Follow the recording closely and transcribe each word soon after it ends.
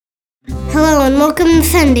Hello and welcome to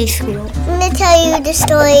Sunday School. I'm going to tell you the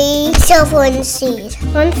story, Shovel and Seed.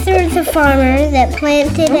 Once there was a farmer that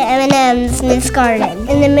planted M&Ms in his garden.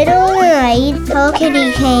 In the middle of the night, Hello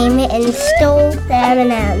Kitty came and stole the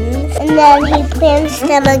M&Ms. And then he plants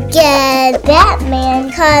them again. Batman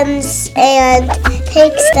comes and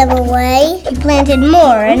takes them away. He planted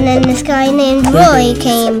more, and then this guy named Roy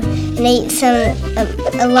came and ate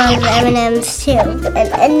a lot of the M&Ms too.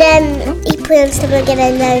 And then he plants them again,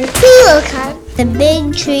 and then a tree will come. The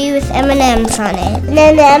big tree with M&Ms on it. And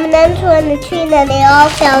then the M&Ms were on the tree, and then they all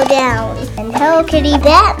fell down. And Hello Kitty,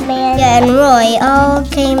 Batman, and Roy all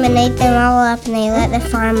came and ate them all up, and they let the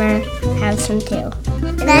farmer have some too.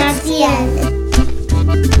 That's the end.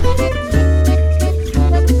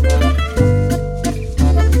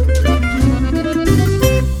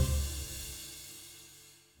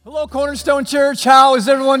 Hello, Cornerstone Church. How is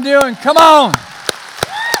everyone doing? Come on.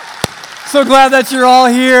 So glad that you're all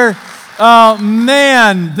here.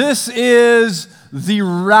 Man, this is the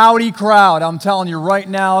rowdy crowd. I'm telling you right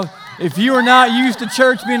now, if you are not used to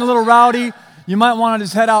church being a little rowdy, you might want to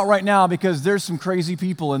just head out right now because there's some crazy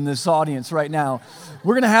people in this audience right now.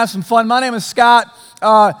 We're going to have some fun. My name is Scott.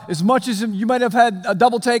 As much as you might have had a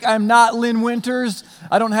double take, I'm not Lynn Winters.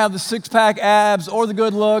 I don't have the six-pack abs or the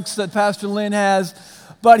good looks that Pastor Lynn has.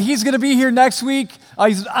 But he's going to be here next week.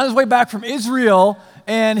 He's on his way back from Israel,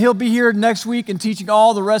 and he'll be here next week and teaching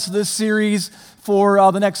all the rest of this series for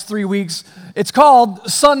the next 3 weeks. It's called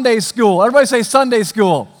Sunday School. Everybody say Sunday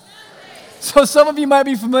School. So some of you might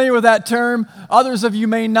be familiar with that term. Others of you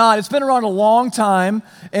may not. It's been around a long time.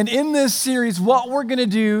 And in this series, what we're going to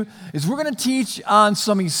do is we're going to teach on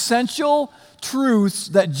some essential truths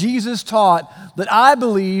that Jesus taught that I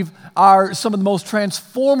believe are some of the most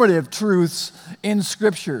transformative truths in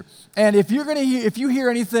Scripture. And if you hear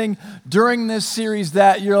anything during this series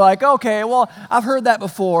that you're like, okay, well, I've heard that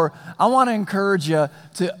before, I want to encourage you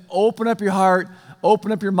to open up your heart,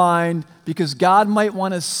 open up your mind, because God might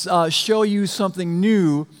want to show you something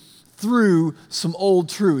new through some old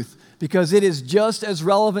truth, because it is just as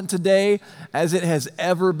relevant today as it has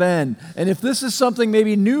ever been. And if this is something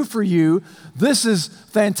maybe new for you, this is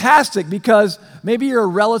fantastic, because maybe you're a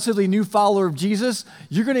relatively new follower of Jesus.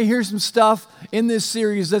 You're going to hear some stuff in this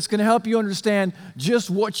series that's going to help you understand just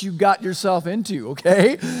what you got yourself into,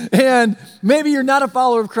 okay? And maybe you're not a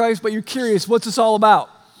follower of Christ, but you're curious, what's this all about?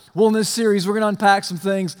 Well, in this series, we're going to unpack some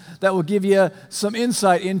things that will give you some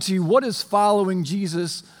insight into what is following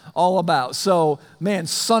Jesus all about. So, man,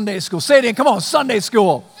 Sunday school. Say it again. Come on, Sunday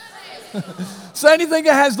school. So anything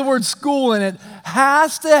that has the word school in it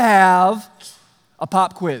has to have a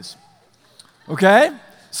pop quiz. Okay?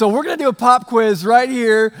 So we're going to do a pop quiz right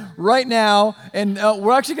here, right now, and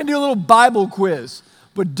we're actually going to do a little Bible quiz.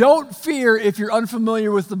 But don't fear if you're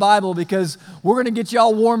unfamiliar with the Bible, because we're going to get you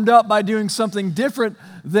all warmed up by doing something different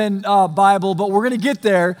than Bible, but we're going to get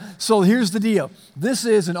there. So here's the deal. This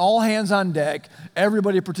is an all hands on deck.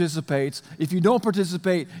 Everybody participates. If you don't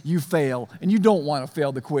participate, you fail, and you don't want to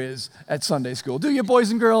fail the quiz at Sunday school. Do you,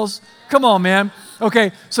 boys and girls? Come on, man.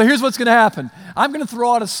 Okay, so here's what's going to happen. I'm going to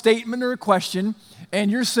throw out a statement or a question,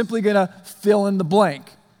 and you're simply going to fill in the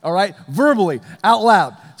blank, all right? Verbally, out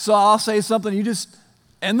loud. So I'll say something, you just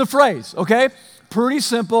end the phrase, okay? Pretty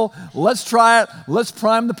simple. Let's try it. Let's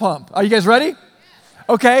prime the pump. Are you guys ready?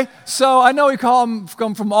 Okay, so I know we come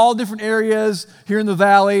from all different areas here in the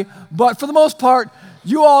valley, but for the most part,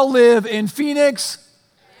 you all live in Phoenix.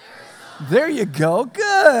 There you go.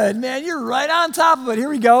 Good, man. You're right on top of it. Here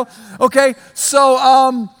we go. Okay,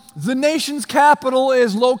 so the nation's capital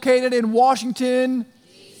is located in Washington.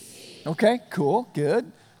 Okay, cool,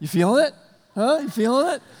 good. You feeling it? Huh? You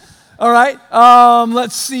feeling it? All right,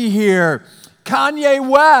 let's see here. Kanye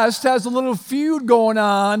West has a little feud going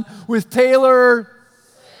on with Taylor.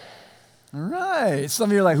 All right, some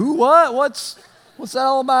of you are like, who, what? What's that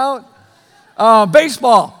all about?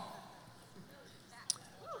 Baseball.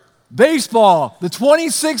 Baseball. The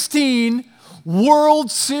 2016 World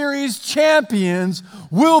Series champions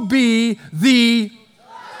will be the...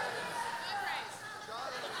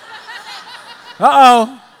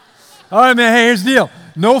 Uh-oh. All right, man, hey, here's the deal.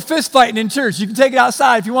 No fist fighting in church. You can take it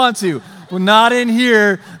outside if you want to. Well, not in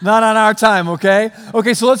here, not on our time, okay?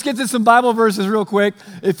 Okay, so let's get to some Bible verses real quick.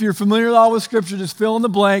 If you're familiar at all with Scripture, just fill in the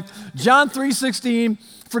blank. John 3:16,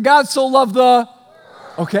 for God so loved the...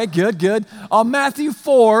 Okay, good. Matthew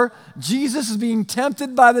 4, Jesus is being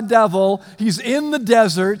tempted by the devil. He's in the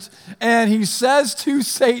desert, and he says to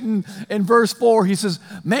Satan in verse 4, he says,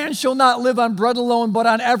 man shall not live on bread alone, but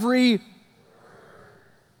on every...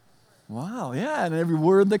 Wow, yeah, and every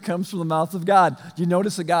word that comes from the mouth of God. You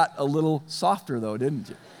notice it got a little softer, though, didn't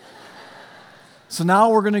you? So now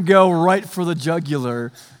we're going to go right for the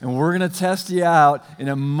jugular, and we're going to test you out, and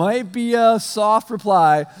it might be a soft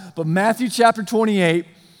reply, but Matthew chapter 28,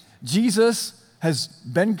 Jesus has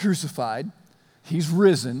been crucified, he's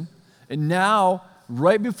risen, and now,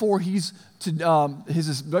 right before his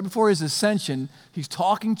ascension, he's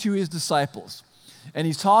talking to his disciples, and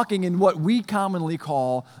he's talking in what we commonly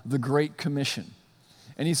call the Great Commission.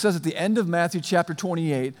 And he says at the end of Matthew chapter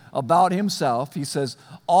 28 about himself, he says,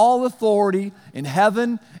 all authority in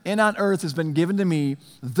heaven and on earth has been given to me.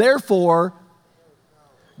 Therefore,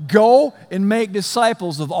 go and make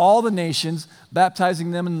disciples of all the nations,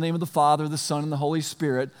 baptizing them in the name of the Father, the Son, and the Holy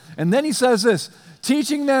Spirit. And then he says this,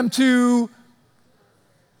 teaching them to...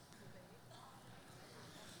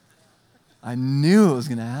 I knew it was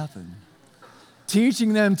going to happen.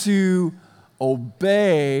 Teaching them to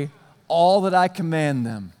obey all that I command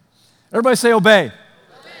them. Everybody say obey. Obey.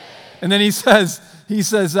 And then he says,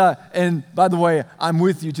 and by the way, I'm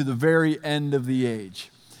with you to the very end of the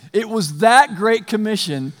age. It was that great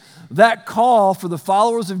commission, that call for the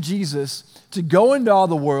followers of Jesus to go into all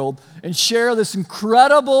the world and share this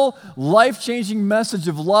incredible, life-changing message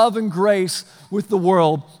of love and grace with the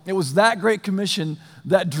world. It was that great commission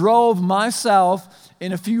that drove myself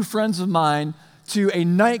and a few friends of mine to a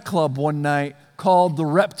nightclub one night called the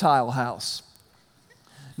Reptile House.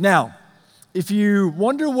 Now, if you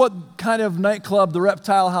wonder what kind of nightclub the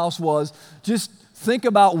Reptile House was, just think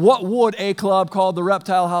about what would a club called the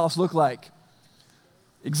Reptile House look like.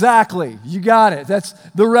 Exactly, you got it. That's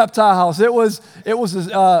the Reptile House. It was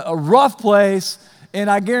a rough place, and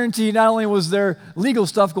I guarantee not only was there legal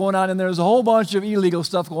stuff going on in there, there's a whole bunch of illegal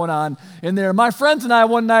stuff going on in there. My friends and I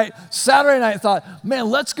one night, Saturday night, thought, man,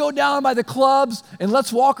 let's go down by the clubs and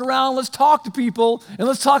let's walk around, let's talk to people, and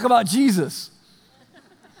let's talk about Jesus.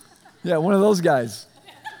 Yeah, one of those guys.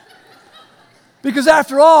 Because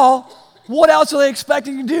after all, what else are they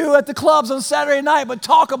expecting to do at the clubs on Saturday night but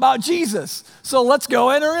talk about Jesus? So let's go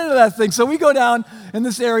enter into that thing. So we go down in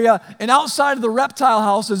this area, and outside of the Reptile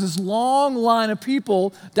House is this long line of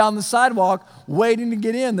people down the sidewalk waiting to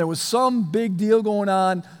get in. There was some big deal going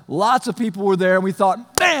on. Lots of people were there, and we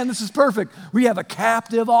thought, man, this is perfect. We have a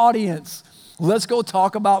captive audience. Let's go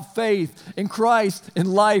talk about faith in Christ and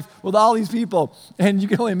life with all these people. And you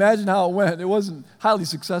can only imagine how it went. It wasn't highly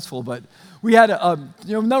successful, but we had a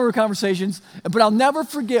number of conversations. But I'll never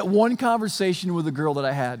forget one conversation with a girl that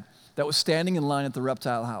I had that was standing in line at the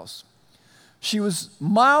Reptile House. She was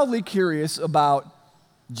mildly curious about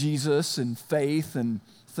Jesus and faith and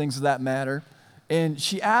things of that matter. And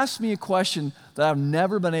she asked me a question that I've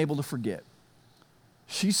never been able to forget.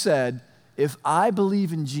 She said, if I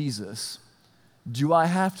believe in Jesus, do I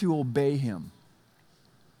have to obey him?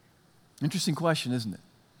 Interesting question, isn't it?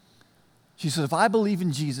 She said, if I believe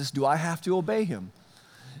in Jesus, do I have to obey him?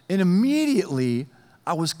 And immediately,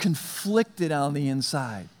 I was conflicted on the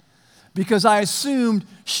inside because I assumed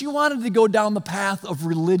she wanted to go down the path of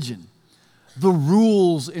religion, the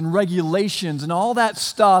rules and regulations and all that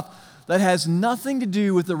stuff that has nothing to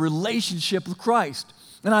do with the relationship with Christ.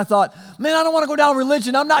 And I thought, man, I don't want to go down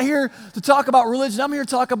religion. I'm not here to talk about religion. I'm here to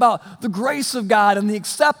talk about the grace of God and the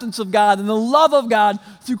acceptance of God and the love of God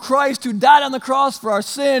through Christ who died on the cross for our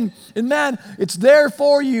sin. And man, it's there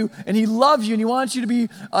for you, and he loves you, and he wants you to be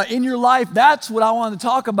in your life. That's what I wanted to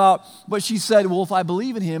talk about. But she said, well, if I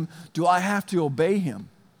believe in him, do I have to obey him?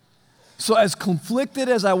 So as conflicted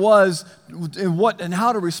as I was in what and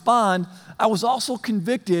how to respond, I was also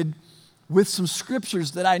convicted with some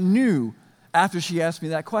scriptures that I knew after she asked me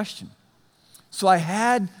that question. So I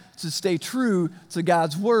had to stay true to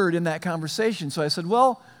God's word in that conversation. So I said,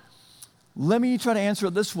 well, let me try to answer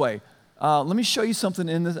it this way. Let me show you something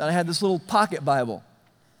in this. I had this little pocket Bible,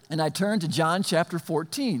 and I turned to John chapter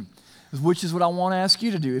 14, which is what I want to ask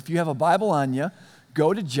you to do. If you have a Bible on you,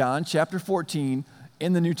 go to John chapter 14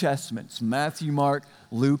 in the New Testament. It's Matthew, Mark,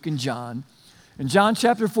 Luke, and John. In John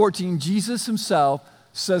chapter 14, Jesus himself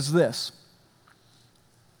says this.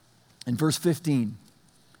 In verse 15,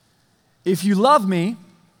 if you love me,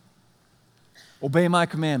 obey my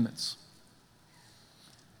commandments.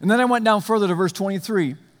 And then I went down further to verse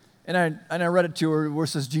 23, and I read it to her where it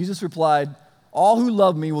says, Jesus replied, all who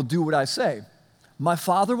love me will do what I say. My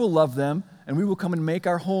Father will love them, and we will come and make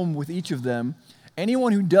our home with each of them.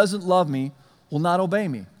 Anyone who doesn't love me will not obey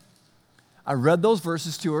me. I read those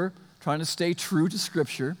verses to her, trying to stay true to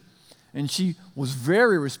Scripture, and she was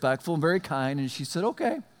very respectful and very kind, and she said,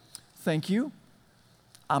 okay. Thank you.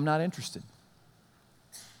 I'm not interested.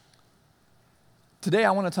 Today, I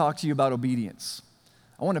want to talk to you about obedience.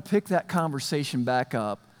 I want to pick that conversation back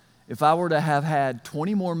up. If I were to have had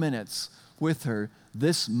 20 more minutes with her,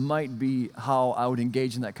 this might be how I would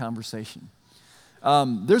engage in that conversation.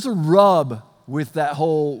 there's a rub with that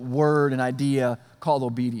whole word and idea called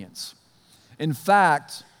obedience. In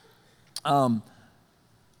fact,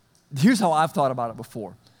 here's how I've thought about it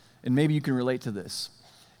before, and maybe you can relate to this.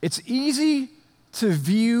 It's easy to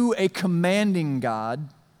view a commanding God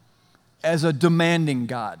as a demanding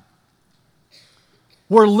God,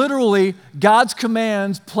 where literally God's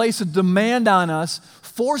commands place a demand on us,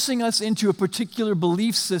 forcing us into a particular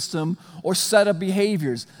belief system or set of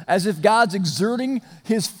behaviors, as if God's exerting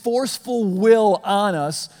his forceful will on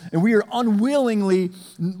us, and we are unwillingly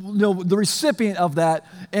the recipient of that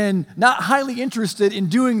and not highly interested in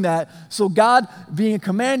doing that. So God, being a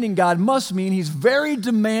commanding God, must mean he's very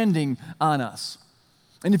demanding on us.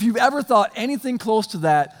 And if you've ever thought anything close to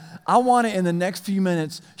that, I want to, in the next few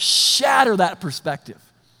minutes, shatter that perspective.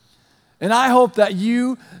 And I hope that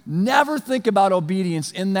you never think about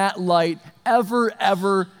obedience in that light ever,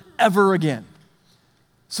 ever, ever again.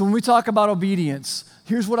 So when we talk about obedience,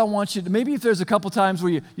 here's what I want you to, maybe if there's a couple times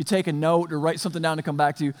where you take a note or write something down to come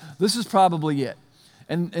back to you, this is probably it.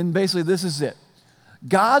 And basically this is it.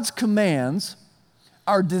 God's commands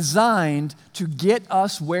are designed to get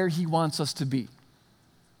us where he wants us to be.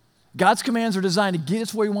 God's commands are designed to get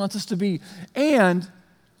us where he wants us to be. And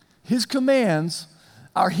his commands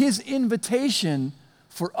are his invitation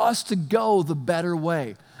for us to go the better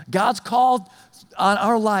way. God's call on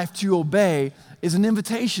our life to obey is an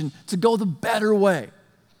invitation to go the better way.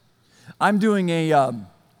 I'm doing a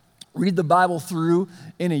read the Bible through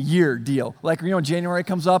in a year deal. Like, January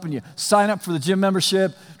comes up and you sign up for the gym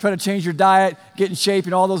membership, try to change your diet, get in shape,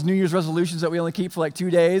 and all those New Year's resolutions that we only keep for like 2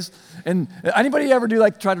 days. And anybody ever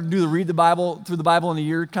try to do the read the Bible through the Bible in a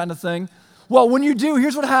year kind of thing? Well, when you do,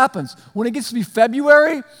 here's what happens. When it gets to be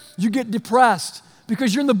February, you get depressed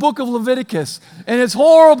because you're in the book of Leviticus, and it's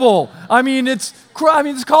horrible. Just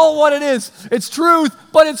call it what it is. It's truth,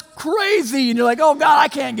 but it's crazy. And you're like, oh, God, I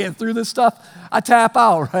can't get through this stuff. I tap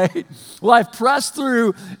out, right? Well, I've pressed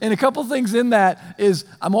through, and a couple things in that is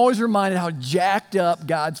I'm always reminded how jacked up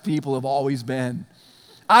God's people have always been.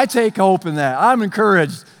 I take hope in that. I'm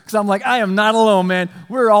encouraged because I'm like, I am not alone, man.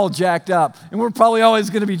 We're all jacked up, and we're probably always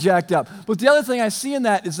going to be jacked up. But the other thing I see in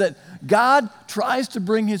that is that God tries to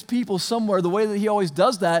bring his people somewhere. The way that he always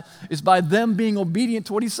does that is by them being obedient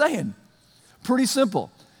to what he's saying. Pretty simple.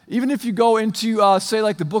 Even if you go into, say,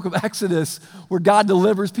 like the book of Exodus, where God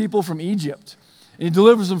delivers people from Egypt, and he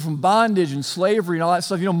delivers them from bondage and slavery and all that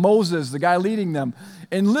stuff. Moses, the guy leading them.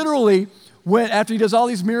 And literally, after he does all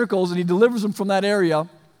these miracles and he delivers them from that area,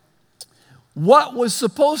 what was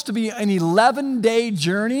supposed to be an 11-day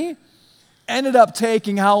journey ended up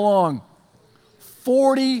taking how long?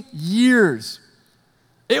 40 years.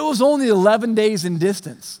 It was only 11 days in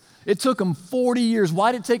distance. It took them 40 years.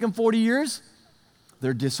 Why did it take them 40 years?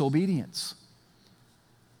 Their disobedience.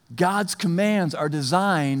 God's commands are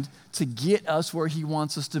designed to get us where he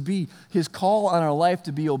wants us to be. His call on our life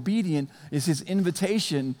to be obedient is his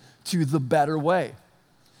invitation to the better way.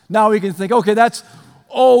 Now we can think, okay, that's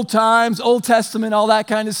old times, Old Testament, all that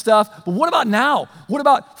kind of stuff. But what about now? What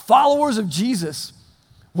about followers of Jesus?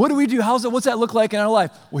 What do we do? What's that look like in our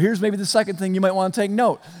life? Well, here's maybe the second thing you might want to take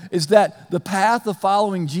note, is that the path of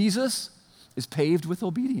following Jesus is paved with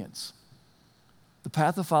obedience. The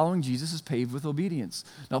path of following Jesus is paved with obedience.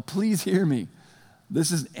 Now, please hear me.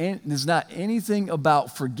 This is not anything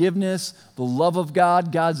about forgiveness, the love of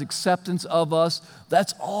God, God's acceptance of us.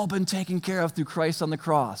 That's all been taken care of through Christ on the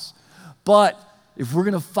cross. But if we're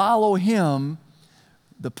going to follow him,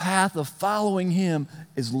 the path of following him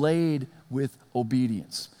is laid with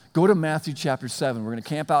obedience. Go to Matthew chapter 7. We're going to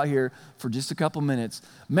camp out here for just a couple minutes.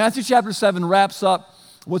 Matthew chapter 7 wraps up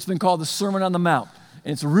what's been called the Sermon on the Mount.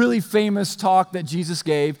 And it's a really famous talk that Jesus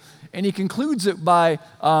gave, and he concludes it by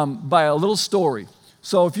a little story.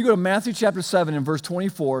 So if you go to Matthew chapter 7 and verse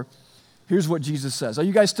 24, here's what Jesus says. Are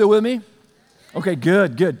you guys still with me? Okay,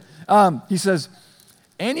 good. He says,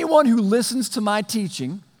 anyone who listens to my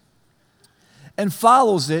teaching and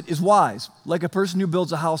follows it is wise, like a person who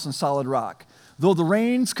builds a house on solid rock. Though the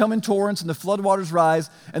rains come in torrents and the floodwaters rise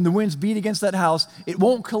and the winds beat against that house, it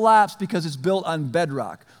won't collapse because it's built on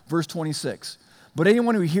bedrock. Verse 26. But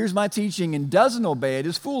anyone who hears my teaching and doesn't obey it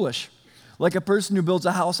is foolish, like a person who builds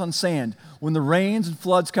a house on sand. When the rains and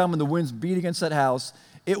floods come and the winds beat against that house,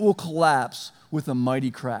 it will collapse with a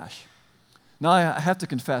mighty crash. Now, I have to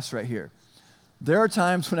confess right here. There are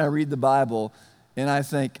times when I read the Bible and I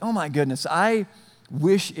think, oh my goodness, I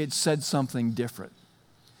wish it said something different.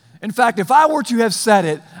 In fact, if I were to have said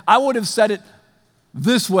it, I would have said it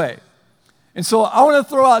this way. And so I want to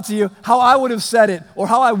throw out to you how I would have said it, or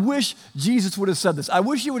how I wish Jesus would have said this. I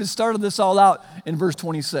wish he would have started this all out in verse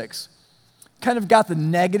 26. Kind of got the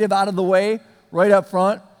negative out of the way right up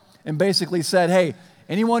front and basically said, hey,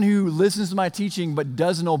 anyone who listens to my teaching but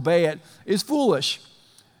doesn't obey it is foolish.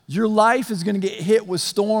 Your life is going to get hit with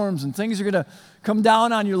storms and things are going to come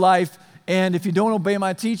down on your life. And if you don't obey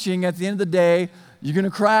my teaching, at the end of the day, you're going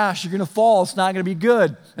to crash, you're going to fall, it's not going to be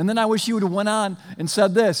good. And then I wish he would have went on and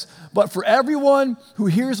said this, but for everyone who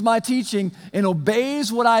hears my teaching and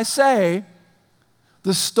obeys what I say,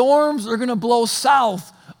 the storms are going to blow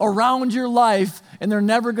south around your life and they're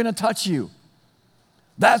never going to touch you.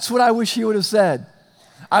 That's what I wish he would have said.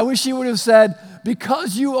 I wish he would have said,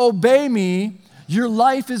 because you obey me, your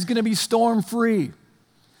life is going to be storm-free.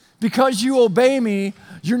 Because you obey me,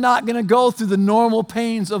 you're not going to go through the normal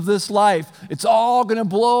pains of this life. It's all going to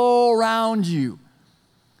blow around you.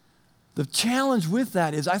 The challenge with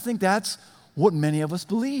that is I think that's what many of us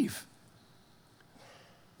believe.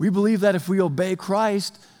 We believe that if we obey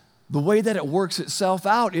Christ, the way that it works itself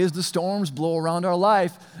out is the storms blow around our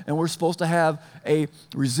life and we're supposed to have a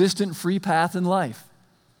resistant, free path in life.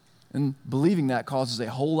 And believing that causes a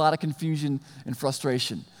whole lot of confusion and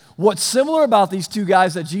frustration. What's similar about these two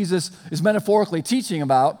guys that Jesus is metaphorically teaching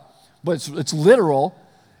about, but it's literal,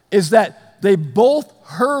 is that they both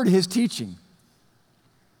heard his teaching.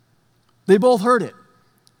 They both heard it.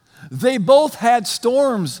 They both had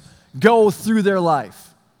storms go through their life.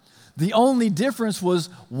 The only difference was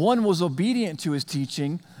one was obedient to his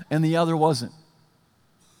teaching and the other wasn't.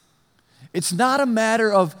 It's not a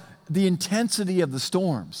matter of the intensity of the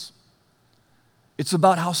storms. It's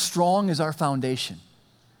about how strong is our foundation.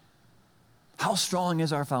 How strong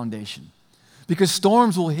is our foundation? Because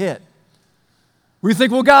storms will hit. We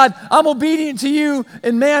think, well, God, I'm obedient to you,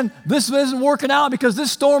 and man, this isn't working out because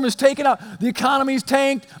this storm is taken out. The economy's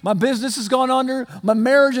tanked. My business has gone under. My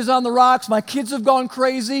marriage is on the rocks. My kids have gone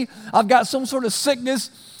crazy. I've got some sort of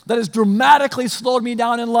sickness that has dramatically slowed me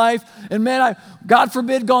down in life. And man, I, God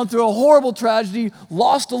forbid, gone through a horrible tragedy,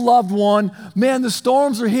 lost a loved one. Man, the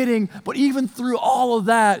storms are hitting. But even through all of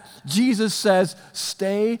that, Jesus says,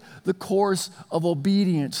 stay the course of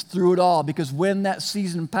obedience through it all. Because when that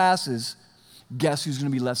season passes, guess who's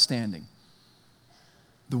going to be left standing?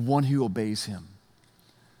 The one who obeys him.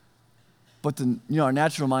 But our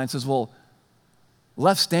natural mind says, well,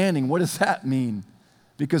 left standing, what does that mean?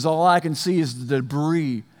 Because all I can see is the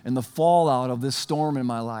debris and the fallout of this storm in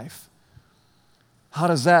my life. How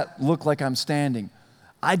does that look like I'm standing?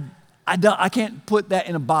 I can't put that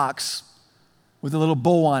in a box with a little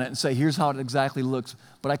bow on it and say, here's how it exactly looks.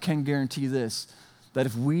 But I can guarantee this, that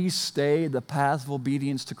if we stay the path of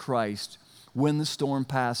obedience to Christ, when the storm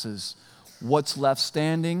passes, what's left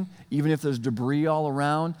standing, even if there's debris all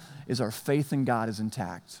around, is our faith in God is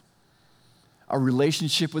intact. Our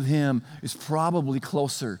relationship with him is probably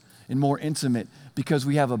closer and more intimate because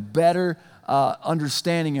we have a better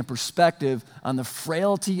understanding and perspective on the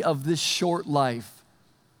frailty of this short life.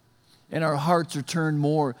 And our hearts are turned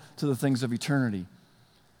more to the things of eternity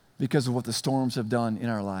because of what the storms have done in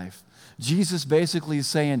our life. Jesus basically is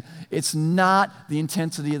saying it's not the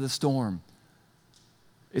intensity of the storm.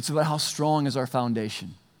 It's about how strong is our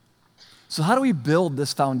foundation. So how do we build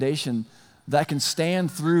this foundation that can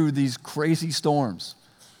stand through these crazy storms?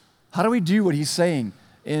 How do we do what he's saying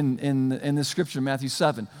in this scripture, Matthew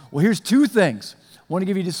 7? Well, here's two things. I want to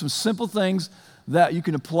give you just some simple things that you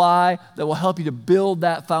can apply that will help you to build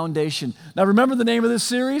that foundation. Now, remember the name of this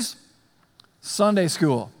series? Sunday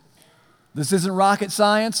School. This isn't rocket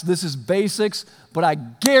science. This is basics, but I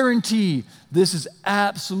guarantee this is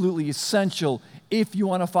absolutely essential if you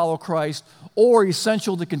want to follow Christ, or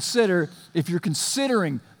essential to consider if you're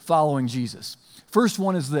considering following Jesus. First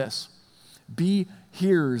one is this: be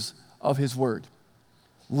hearers of his word.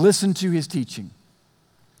 Listen to his teaching.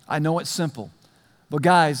 I know it's simple, but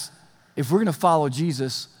guys, if we're going to follow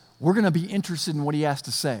Jesus, we're going to be interested in what he has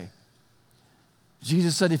to say.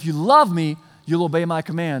 Jesus said, if you love me, you'll obey my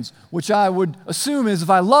commands, which I would assume is if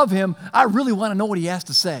I love him, I really want to know what he has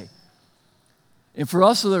to say. And for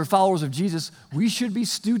us that are followers of Jesus, we should be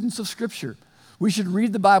students of Scripture. We should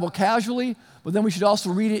read the Bible casually, but then we should also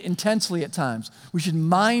read it intensely at times. We should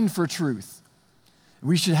mine for truth.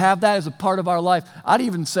 We should have that as a part of our life. I'd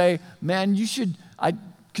even say, man, I'd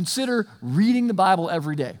consider reading the Bible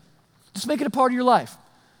every day. Just make it a part of your life.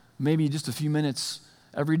 Maybe just a few minutes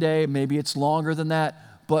every day. Maybe it's longer than that.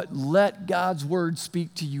 But let God's word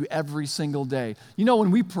speak to you every single day. You know,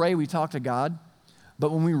 when we pray, we talk to God.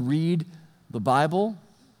 But when we read the Bible,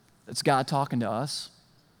 it's God talking to us.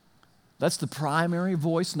 That's the primary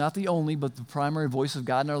voice, not the only, but the primary voice of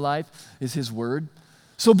God in our life is his word.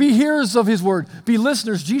 So be hearers of his word. Be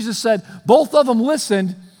listeners. Jesus said both of them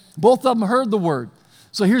listened. Both of them heard the word.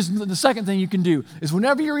 So here's the second thing you can do is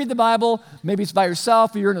whenever you read the Bible, maybe it's by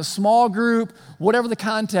yourself or you're in a small group, whatever the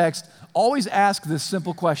context, always ask this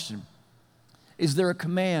simple question. Is there a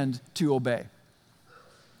command to obey?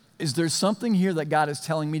 Is there something here that God is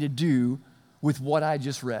telling me to do with what I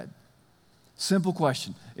just read? Simple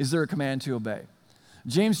question. Is there a command to obey?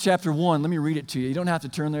 James chapter 1, let me read it to you. You don't have to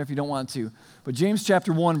turn there if you don't want to. But James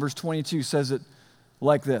chapter 1, verse 22 says it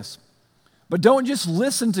like this. But don't just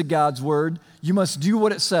listen to God's word. You must do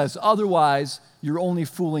what it says. Otherwise, you're only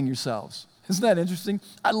fooling yourselves. Isn't that interesting?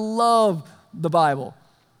 I love the Bible.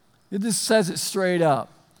 It just says it straight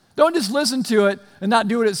up. Don't just listen to it and not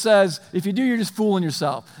do what it says. If you do, you're just fooling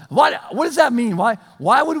yourself. What does that mean? Why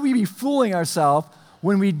would we be fooling ourselves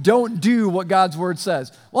when we don't do what God's word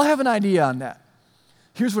says? Well, I have an idea on that.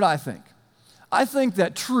 Here's what I think. I think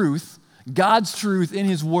that truth, God's truth in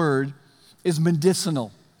his word, is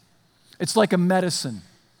medicinal. It's like a medicine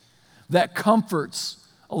that comforts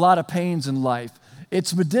a lot of pains in life.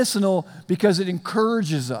 It's medicinal because it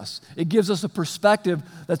encourages us. It gives us a perspective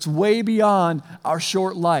that's way beyond our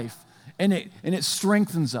short life, and it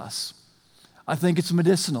strengthens us. I think it's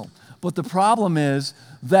medicinal. But the problem is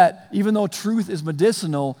that even though truth is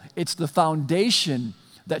medicinal, it's the foundation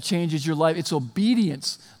that changes your life. It's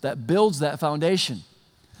obedience that builds that foundation.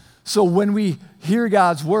 So when we hear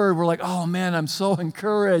God's word, we're like, oh man, I'm so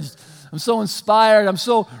encouraged. I'm so inspired. I'm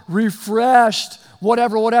so refreshed,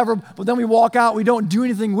 whatever. But then we walk out, we don't do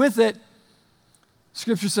anything with it.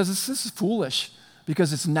 Scripture says this is foolish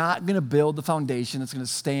because it's not going to build the foundation that's going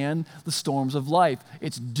to stand the storms of life.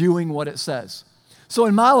 It's doing what it says. So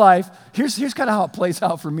in my life, here's kind of how it plays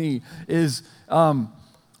out for me is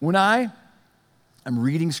when I am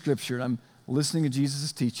reading Scripture, and I'm listening to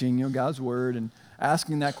Jesus' teaching, God's word, and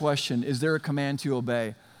asking that question, is there a command to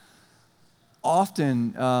obey?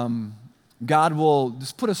 Often, God will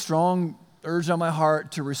just put a strong urge on my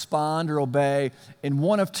heart to respond or obey in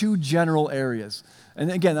one of two general areas.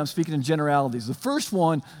 And again, I'm speaking in generalities. The first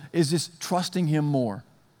one is just trusting him more.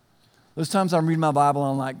 Those times I'm reading my Bible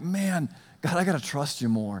and I'm like, man, God, I got to trust you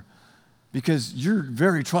more because you're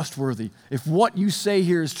very trustworthy. If what you say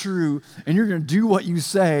here is true and you're going to do what you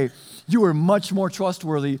say, you are much more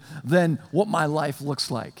trustworthy than what my life looks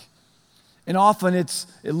like. And often it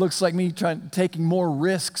looks like me taking more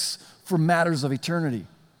risks for matters of eternity.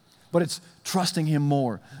 But it's trusting him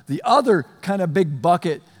more. The other kind of big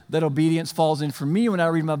bucket that obedience falls in for me when I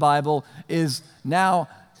read my Bible is now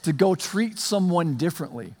to go treat someone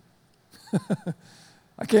differently.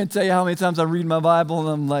 I can't tell you how many times I read my Bible and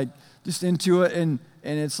I'm like just into it and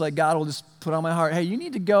it's like God will just put on my heart, hey, you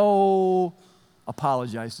need to go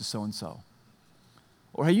apologize to so-and-so.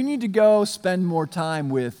 Or hey, you need to go spend more time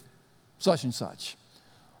with such and such.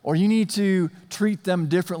 Or you need to treat them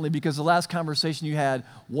differently because the last conversation you had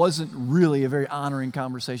wasn't really a very honoring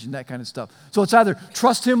conversation, that kind of stuff. So it's either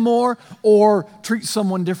trust him more or treat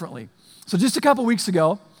someone differently. So just a couple weeks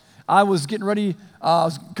ago, I was getting ready, I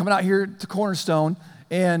was coming out here to Cornerstone,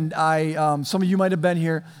 and some of you might have been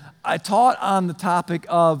here. I taught on the topic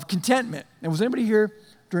of contentment. And was anybody here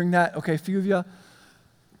during that? Okay, a few of you.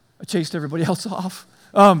 I chased everybody else off.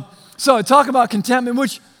 So I talk about contentment,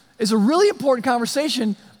 which is a really important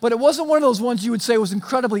conversation, but it wasn't one of those ones you would say was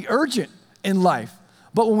incredibly urgent in life.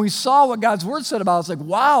 But when we saw what God's word said about it, it's like,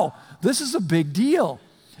 wow, this is a big deal.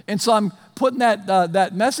 And so I'm putting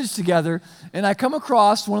that message together, and I come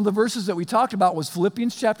across one of the verses that we talked about was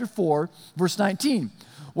Philippians chapter 4, verse 19,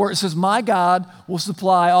 where it says, my God will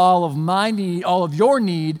supply all of your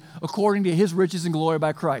need according to his riches and glory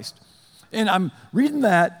by Christ. And I'm reading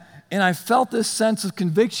that, and I felt this sense of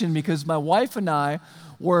conviction because my wife and I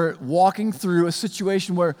were walking through a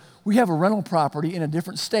situation where we have a rental property in a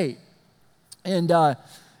different state. And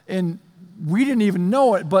we didn't even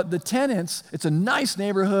know it, but the tenants, it's a nice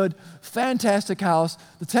neighborhood, fantastic house.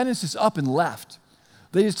 The tenants just up and left.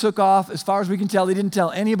 They just took off. As far as we can tell, they didn't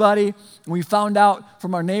tell anybody. And we found out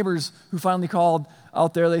from our neighbors who finally called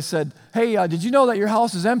out there, they said, hey, did you know that your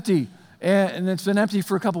house is empty? And it's been empty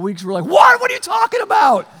for a couple weeks. We're like, what? What are you talking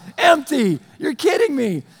about? Empty. You're kidding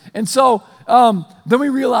me. And so then we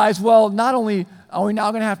realized, well, not only are we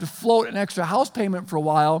now going to have to float an extra house payment for a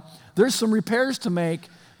while, there's some repairs to make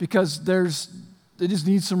because they just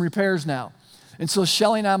need some repairs now. And so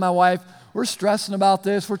Shelly and I, my wife, we're stressing about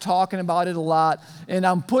this. We're talking about it a lot. And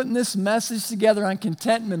I'm putting this message together on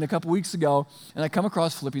contentment a couple weeks ago, and I come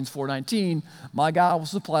across Philippians 4:19. My God will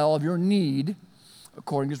supply all of your need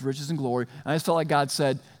according to his riches and glory. And I just felt like God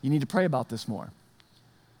said, you need to pray about this more.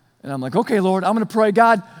 And I'm like, okay, Lord, I'm going to pray.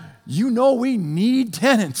 God, you know we need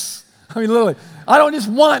tenants. I mean, literally, I don't just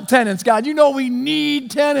want tenants, God. You know we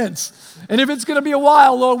need tenants. And if it's going to be a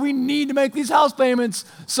while, Lord, we need to make these house payments.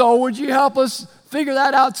 So would you help us figure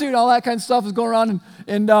that out too? And all that kind of stuff is going around.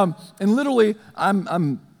 And literally,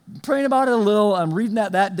 I'm praying about it a little. I'm reading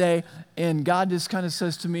that day. And God just kind of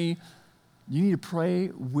says to me, you need to pray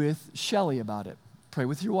with Shelly about it. Pray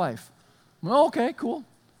with your wife. Well, okay, cool.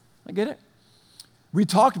 I get it. We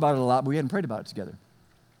talked about it a lot, but we hadn't prayed about it together.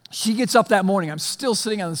 She gets up that morning. I'm still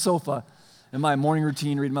sitting on the sofa in my morning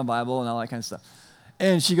routine, reading my Bible and all that kind of stuff.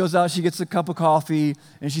 And she goes out, she gets a cup of coffee,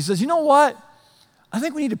 and she says, you know what? I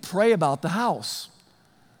think we need to pray about the house.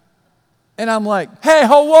 And I'm like, hey,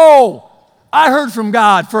 whoa, I heard from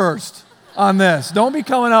God first on this. Don't be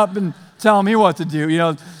coming up and telling me what to do.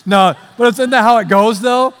 No, but isn't that how it goes,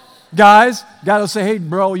 though? Guys, God will say, hey,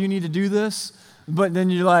 bro, you need to do this. But then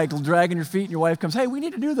you're like dragging your feet, and your wife comes, hey, we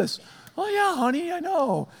need to do this. Oh, yeah, honey, I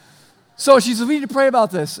know. So she says, we need to pray about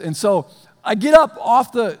this. And so I get up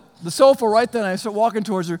off the sofa right then, and I start walking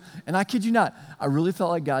towards her, and I kid you not, I really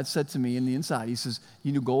felt like God said to me in the inside, he says,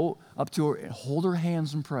 you need to go up to her and hold her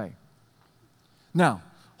hands and pray. Now,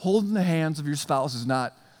 holding the hands of your spouse is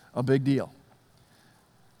not a big deal.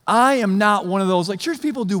 I am not one of those, like church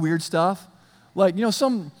people do weird stuff. Like,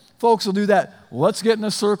 some folks will do that. Let's get in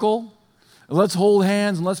a circle. Let's hold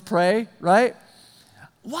hands and let's pray, right?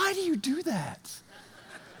 Why do you do that?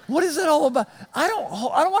 What is that all about? I don't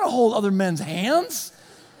want to hold other men's hands,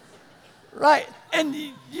 right? And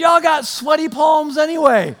y'all got sweaty palms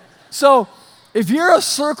anyway. So if you're a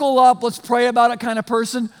circle up, let's pray about it kind of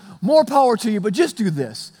person, more power to you, but just do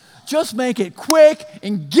this. Just make it quick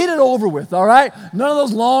and get it over with, all right? None of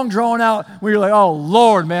those long drawn out where you're like, oh,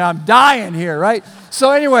 Lord, man, I'm dying here, right?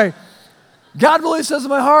 So anyway, God really says in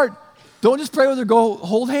my heart, don't just pray with her, go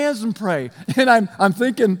hold hands and pray. And I'm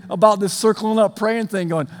thinking about this circling up praying thing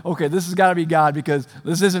going, okay, this has got to be God because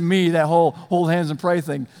this isn't me, that whole hold hands and pray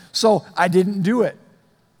thing. So I didn't do it.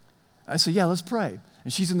 I said, yeah, let's pray.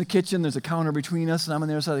 And she's in the kitchen, there's a counter between us, and I'm on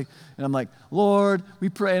the other side, and I'm like, Lord, we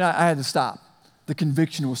pray, and I had to stop. The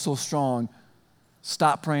conviction was so strong.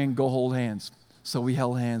 Stop praying, go hold hands. So we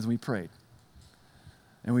held hands and we prayed.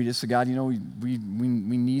 And we just said, God, we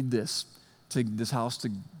need this house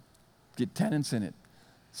to get tenants in it.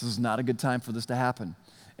 This is not a good time for this to happen.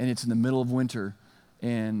 And it's in the middle of winter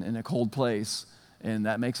and in a cold place, and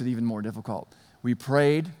that makes it even more difficult. We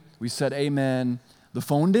prayed, we said amen. The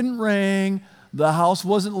phone didn't ring. The house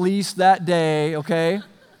wasn't leased that day, okay?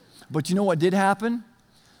 But you know what did happen?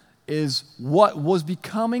 Is what was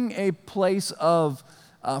becoming a place of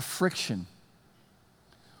friction,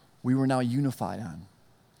 we were now unified on.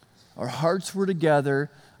 Our hearts were together.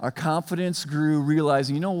 Our confidence grew,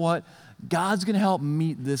 realizing, you know what? God's going to help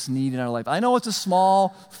meet this need in our life. I know it's a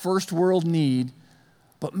small first world need,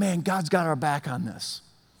 but man, God's got our back on this.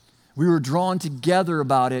 We were drawn together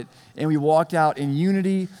about it, and we walked out in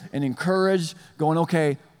unity and encouraged, going,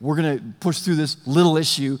 okay, we're going to push through this little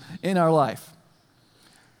issue in our life.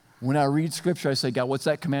 When I read Scripture, I say, God, what's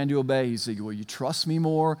that command to obey? He said, well, you trust me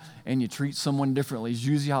more and you treat someone differently. It's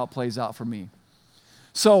usually how it plays out for me.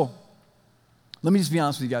 So let me just be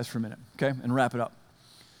honest with you guys for a minute, okay, and wrap it up.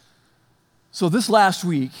 So this last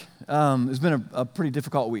week has been a pretty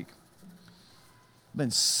difficult week. I've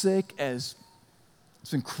been sick it's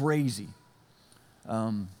been crazy.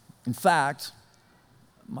 In fact,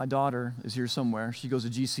 my daughter is here somewhere. She goes to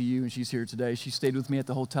GCU and she's here today. She stayed with me at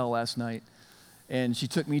the hotel last night. And she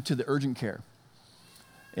took me to the urgent care.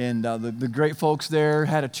 And the great folks there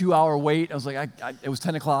had a 2-hour wait. I was like, it was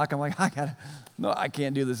 10 o'clock. I'm like, I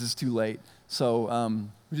can't do this. It's too late. So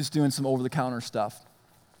we're just doing some over-the-counter stuff.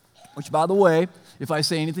 Which, by the way, if I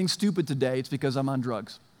say anything stupid today, it's because I'm on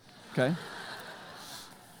drugs, okay?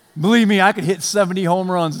 Believe me, I could hit 70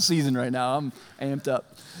 home runs a season right now. I'm amped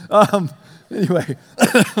up. Anyway,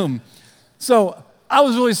 so I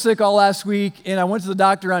was really sick all last week, and I went to the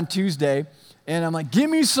doctor on Tuesday. And I'm like, give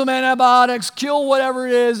me some antibiotics, kill whatever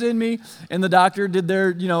it is in me. And the doctor did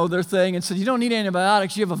their thing and said, you don't need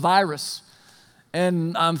antibiotics, you have a virus.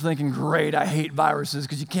 And I'm thinking, great, I hate viruses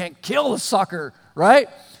because you can't kill the sucker, right?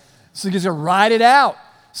 So you just gotta ride it out.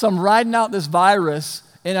 So I'm riding out this virus.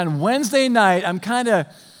 And on Wednesday night, I'm kind of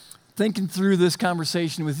thinking through this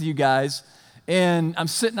conversation with you guys. And I'm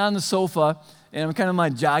sitting on the sofa, and I'm kind of in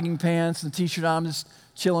my jogging pants and t-shirt on. I'm just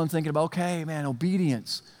chilling, thinking about, okay, man,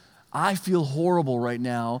 obedience. I feel horrible right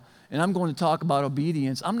now, and I'm going to talk about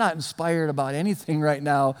obedience. I'm not inspired about anything right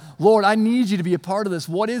now. Lord, I need you to be a part of this.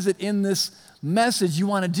 What is it in this message you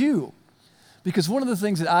want to do? Because one of the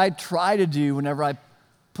things that I try to do whenever I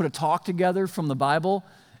put a talk together from the Bible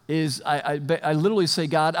is I literally say,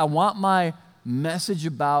 God, I want my message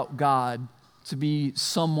about God to be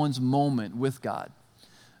someone's moment with God.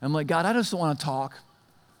 I'm like, God, I just don't want to talk.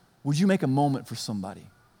 would you make a moment for somebody?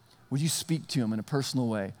 Would you speak to them in a personal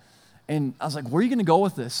way? And I was like, where are you going to go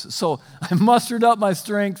with this? So I mustered up my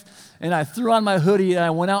strength, and I threw on my hoodie, and I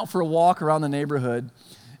went out for a walk around the neighborhood.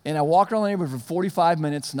 And I walked around the neighborhood for 45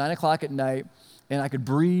 minutes, 9 o'clock at night, and I could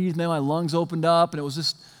breathe, man, my lungs opened up, and it was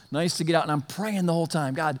just nice to get out. And I'm praying the whole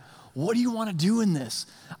time, God, what do you want to do in this?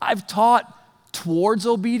 I've taught towards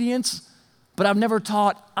obedience, but I've never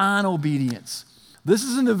taught on obedience. This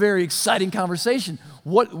isn't a very exciting conversation.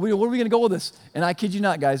 Where are we going to go with this? And I kid you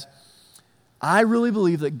not, guys, I really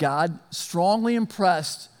believe that God strongly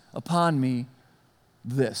impressed upon me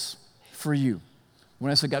this for you.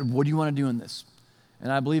 When I said, God, what do you want to do in this?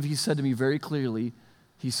 And I believe he said to me very clearly,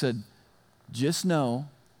 he said, just know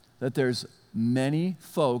that there's many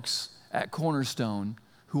folks at Cornerstone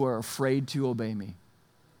who are afraid to obey me.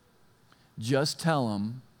 Just tell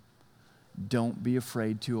them, don't be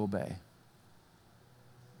afraid to obey.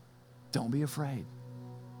 Don't be afraid.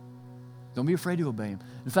 Don't be afraid to obey him.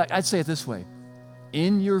 In fact, I'd say it this way.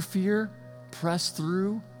 In your fear, press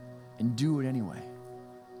through and do it anyway.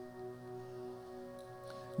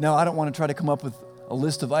 Now, I don't want to try to come up with a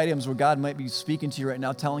list of items where God might be speaking to you right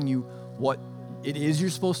now, telling you what it is you're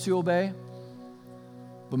supposed to obey.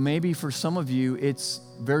 But maybe for some of you, it's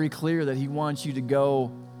very clear that he wants you to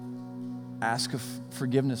go ask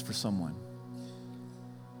forgiveness for someone.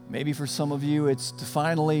 Maybe for some of you, it's to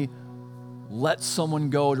finally let someone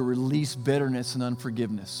go to release bitterness and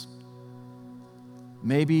unforgiveness.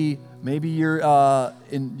 Maybe you're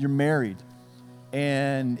married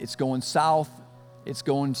and it's going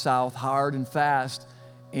south hard and fast,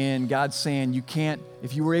 and God's saying you can't,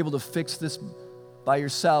 if you were able to fix this by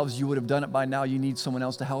yourselves, you would have done it by now. You need someone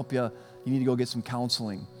else to help you. You need to go get some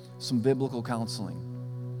counseling, some biblical counseling.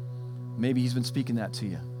 Maybe he's been speaking that to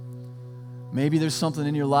you. Maybe there's something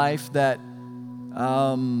in your life that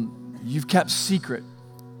you've kept secret.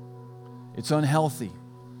 It's unhealthy.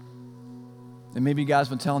 And maybe God's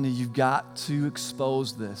been telling you, you've got to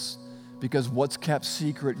expose this, because what's kept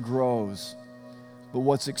secret grows. But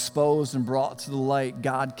what's exposed and brought to the light,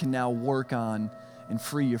 God can now work on and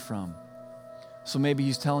free you from. So maybe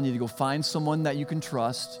he's telling you to go find someone that you can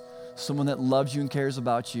trust, someone that loves you and cares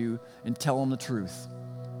about you, and tell them the truth.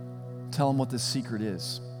 Tell them what this secret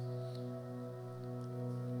is.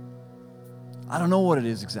 I don't know what it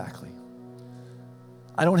is exactly.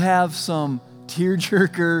 I don't have some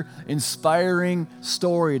tearjerker, inspiring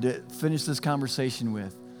story to finish this conversation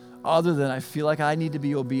with, other than I feel like I need to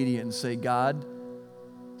be obedient and say, God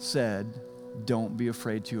said, don't be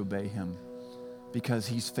afraid to obey him, because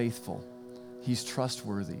he's faithful. He's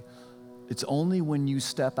trustworthy. It's only when you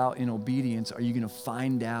step out in obedience are you going to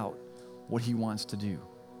find out what he wants to do.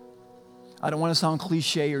 I don't want to sound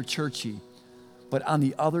cliche or churchy, but on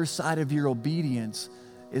the other side of your obedience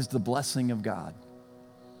is the blessing of God.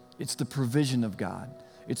 It's the provision of God.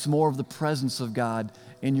 It's more of the presence of God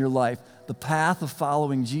in your life. The path of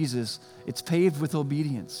following Jesus, it's paved with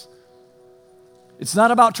obedience. It's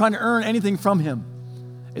not about trying to earn anything from him.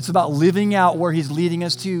 It's about living out where he's leading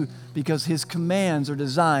us to, because his commands are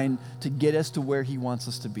designed to get us to where he wants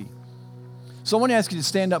us to be. So I want to ask you to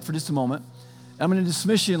stand up for just a moment. I'm going to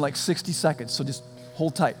dismiss you in like 60 seconds, so just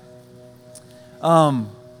hold tight.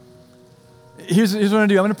 Here's what I'm going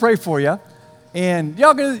to do. I'm going to pray for you. And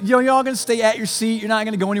y'all gonna stay at your seat. You're not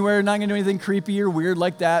going to go anywhere. You're not going to do anything creepy or weird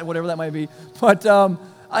like that, whatever that might be. But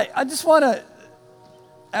I just want to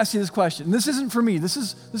ask you this question. This isn't for me. This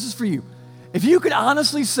is for you. If you could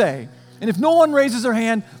honestly say, and if no one raises their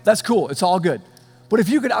hand, that's cool. It's all good. But if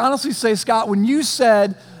you could honestly say, Scott, when you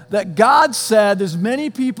said that God said there's many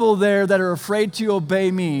people there that are afraid to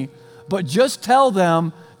obey me, but just tell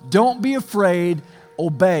them, don't be afraid,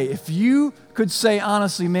 obey. If you could say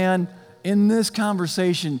honestly, man, in this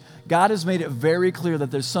conversation, God has made it very clear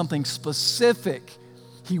that there's something specific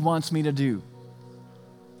he wants me to do.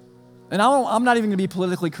 And I'm not even going to be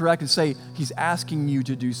politically correct and say he's asking you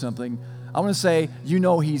to do something. I'm going to say,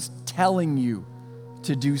 he's telling you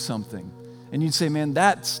to do something. And you'd say, man,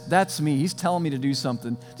 that's me. He's telling me to do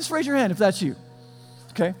something. Just raise your hand if that's you.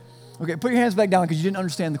 Okay, put your hands back down because you didn't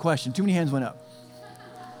understand the question. Too many hands went up.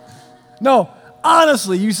 No,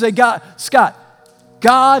 honestly, you say, Scott,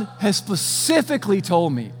 God has specifically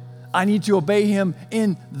told me I need to obey him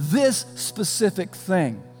in this specific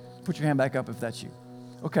thing. Put your hand back up if that's you.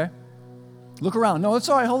 Okay. Look around. No, it's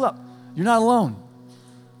all right. Hold up. You're not alone.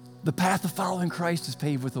 The path of following Christ is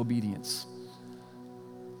paved with obedience.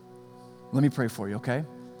 Let me pray for you, okay?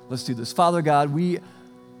 Let's do this. Father God, we're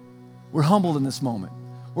humbled in this moment.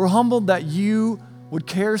 We're humbled that you would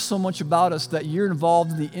care so much about us, that you're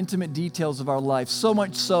involved in the intimate details of our life, so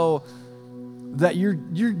much so that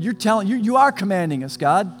you are commanding us,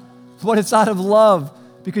 God. but it's out of love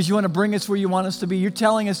because you want to bring us where you want us to be. You're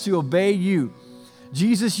telling us to obey you.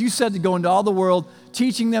 Jesus, you said to go into all the world,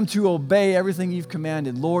 teaching them to obey everything you've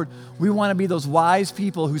commanded. Lord, we want to be those wise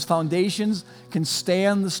people whose foundations can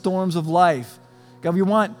stand the storms of life. God, we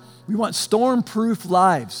want storm-proof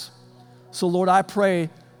lives. So, Lord, I pray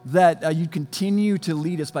that you continue to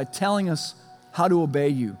lead us by telling us how to obey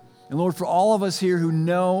you. And, Lord, for all of us here who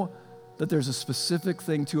know that there's a specific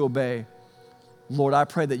thing to obey, Lord, I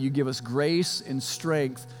pray that you give us grace and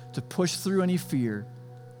strength to push through any fear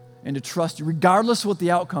and to trust you, regardless of what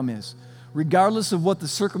the outcome is, regardless of what the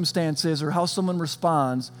circumstance is or how someone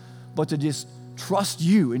responds, but to just trust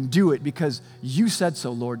you and do it because you said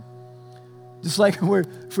so, Lord. Just like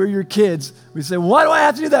for your kids, we say, why do I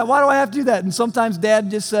have to do that? Why do I have to do that? And sometimes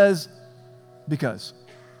Dad just says, because.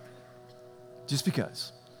 Just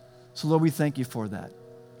because. So, Lord, we thank you for that.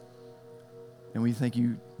 And we thank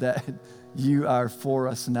you that you are for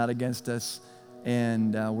us and not against us.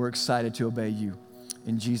 And we're excited to obey you.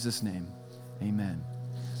 In Jesus' name, amen.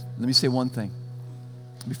 Let me say one thing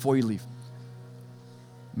before you leave.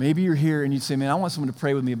 Maybe you're here and you'd say, man, I want someone to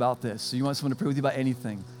pray with me about this. So you want someone to pray with you about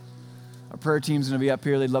anything. Our prayer team's going to be up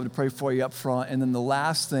here. They'd love to pray for you up front. And then the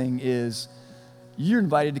last thing is you're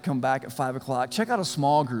invited to come back at 5 o'clock. Check out a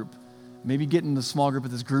small group. Maybe get in the small group at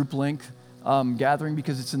this group link gathering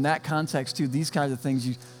because it's in that context too. These kinds of things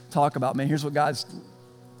you talk about. Man, here's what God's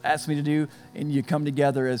asked me to do. And you come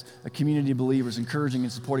together as a community of believers, encouraging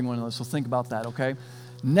and supporting one another. So think about that, okay?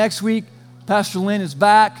 Next week, Pastor Lynn is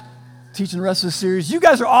back teaching the rest of the series. You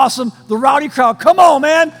guys are awesome. The Rowdy Crowd, come on,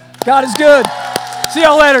 man. God is good. See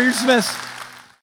y'all later. You're dismissed.